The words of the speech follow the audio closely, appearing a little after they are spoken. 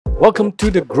Welcome to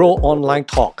the Grow Online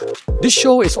Talk. This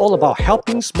show is all about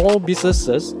helping small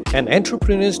businesses and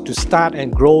entrepreneurs to start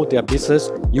and grow their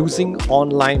business using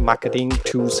online marketing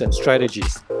tools and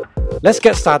strategies. Let's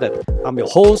get started. I'm your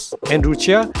host, Andrew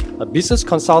Chia, a business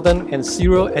consultant and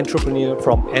serial entrepreneur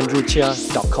from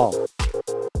andrewchia.com.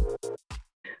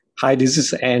 Hi, this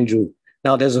is Andrew.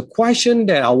 Now, there's a question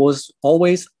that I was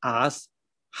always asked: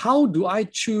 how do I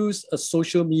choose a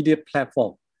social media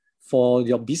platform for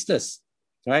your business?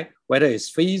 Right? Whether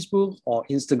it's Facebook or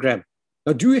Instagram.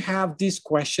 Now, do you have these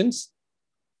questions?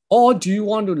 Or do you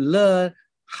want to learn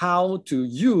how to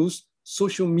use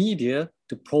social media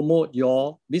to promote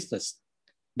your business?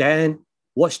 Then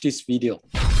watch this video.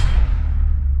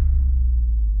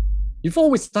 Before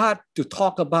we start to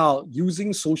talk about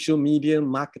using social media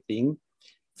marketing,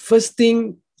 first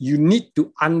thing you need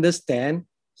to understand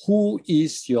who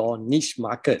is your niche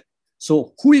market.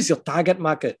 So who is your target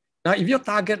market? Now, if your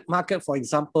target market, for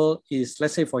example, is,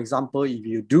 let's say, for example, if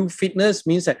you do fitness,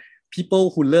 means that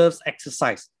people who love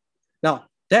exercise. Now,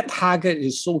 that target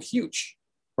is so huge,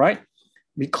 right?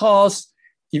 Because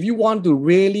if you want to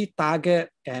really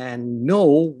target and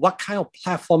know what kind of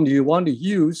platform do you want to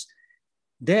use,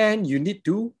 then you need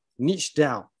to niche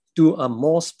down to a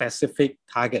more specific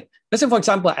target. Let's say, for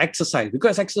example, exercise,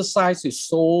 because exercise is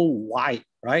so wide,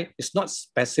 right? It's not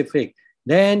specific.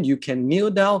 Then you can nail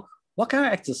down what kind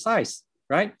of exercise,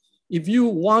 right? If you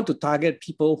want to target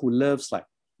people who loves like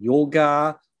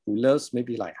yoga, who loves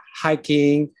maybe like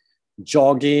hiking,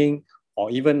 jogging, or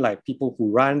even like people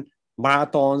who run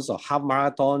marathons or half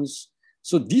marathons.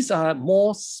 So these are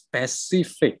more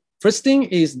specific. First thing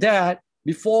is that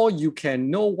before you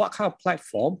can know what kind of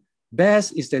platform,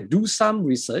 best is to do some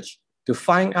research to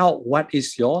find out what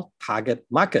is your target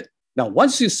market. Now,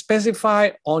 once you specify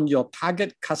on your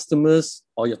target customers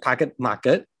or your target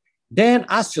market, then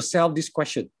ask yourself this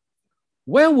question: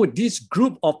 where would this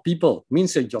group of people,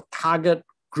 means that your target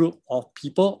group of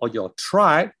people or your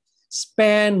tribe,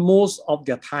 spend most of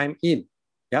their time in?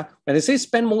 Yeah, when I say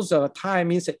spend most of the time,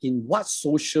 means that in what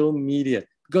social media?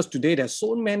 Because today there's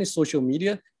so many social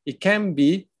media. It can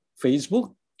be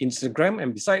Facebook, Instagram,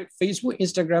 and besides Facebook,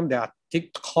 Instagram, there are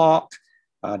TikTok,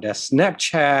 there's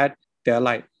Snapchat, there are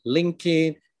like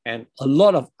LinkedIn, and a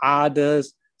lot of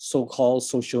others so-called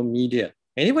social media.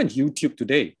 And even YouTube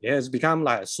today, it has become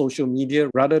like a social media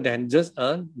rather than just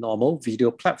a normal video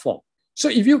platform. So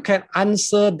if you can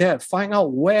answer that, find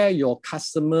out where your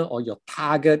customer or your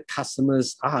target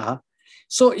customers are.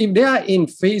 So if they are in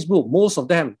Facebook, most of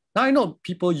them, now I know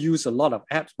people use a lot of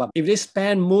apps, but if they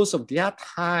spend most of their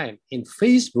time in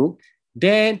Facebook,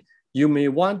 then you may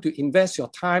want to invest your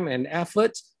time and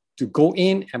effort to go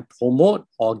in and promote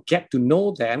or get to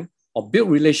know them or build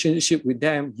relationship with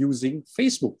them using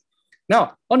Facebook.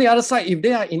 Now, on the other side, if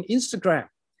they are in Instagram,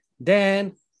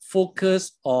 then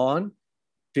focus on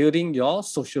building your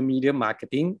social media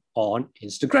marketing on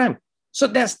Instagram. So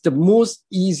that's the most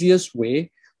easiest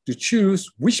way to choose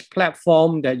which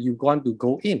platform that you want to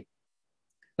go in.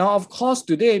 Now, of course,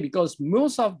 today, because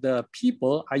most of the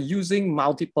people are using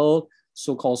multiple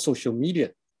so-called social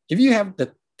media, if you have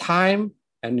the time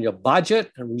and your budget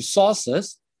and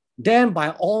resources, then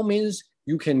by all means,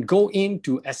 you can go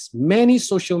into as many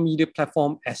social media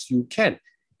platforms as you can,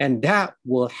 and that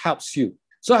will help you.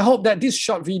 So I hope that this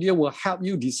short video will help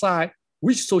you decide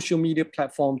which social media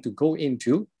platform to go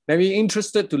into. Maybe you're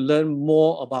interested to learn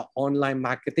more about online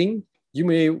marketing, you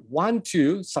may want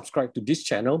to subscribe to this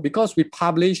channel because we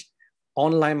publish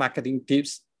online marketing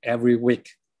tips every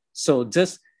week. So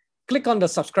just click on the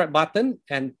subscribe button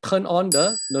and turn on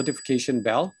the notification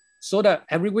bell so that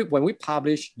every week when we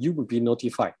publish, you will be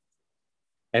notified.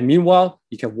 And meanwhile,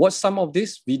 you can watch some of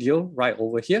this video right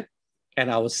over here, and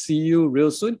I will see you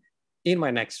real soon in my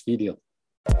next video.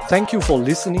 Thank you for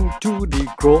listening to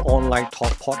the Grow Online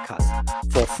Talk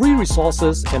podcast. For free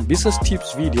resources and business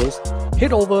tips videos,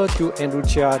 head over to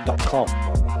andrewchia.com.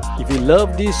 If you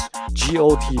love this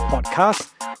GOT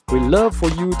podcast, we'd love for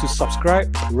you to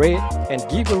subscribe, rate, and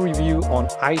give a review on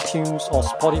iTunes or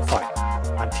Spotify.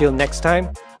 Until next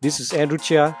time, this is Andrew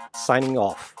Chia signing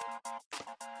off.